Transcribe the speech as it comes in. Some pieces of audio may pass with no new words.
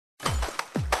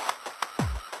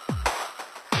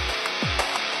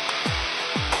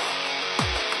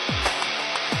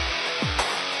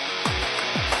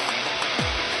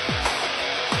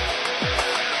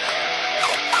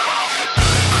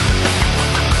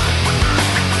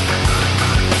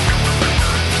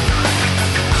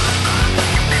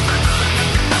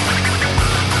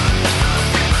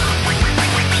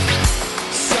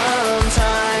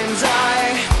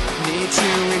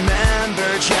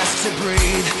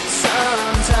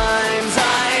Sometimes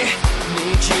I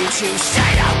need you to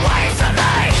stay away from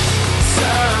me.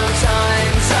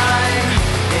 Sometimes I'm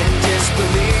in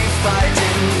disbelief, I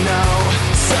didn't know.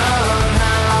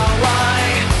 Somehow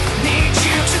I need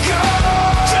you to go.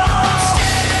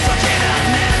 Forget our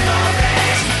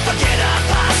memories, forget our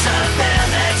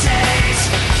possibilities.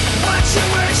 What you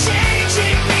were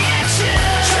changing me into,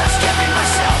 just giving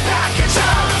myself back and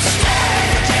don't stay.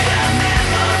 Forget our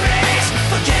memories,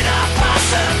 forget our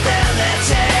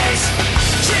possibilities.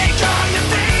 Take all your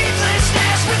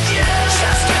faithlessness with you,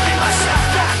 just giving myself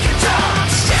back and don't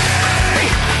stay.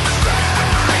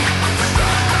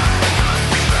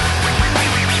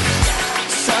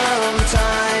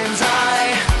 Sometimes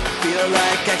I feel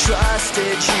like I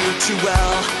trusted you too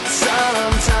well.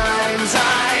 Sometimes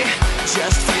I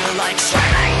just feel like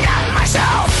screaming at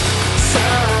myself.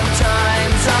 Sometimes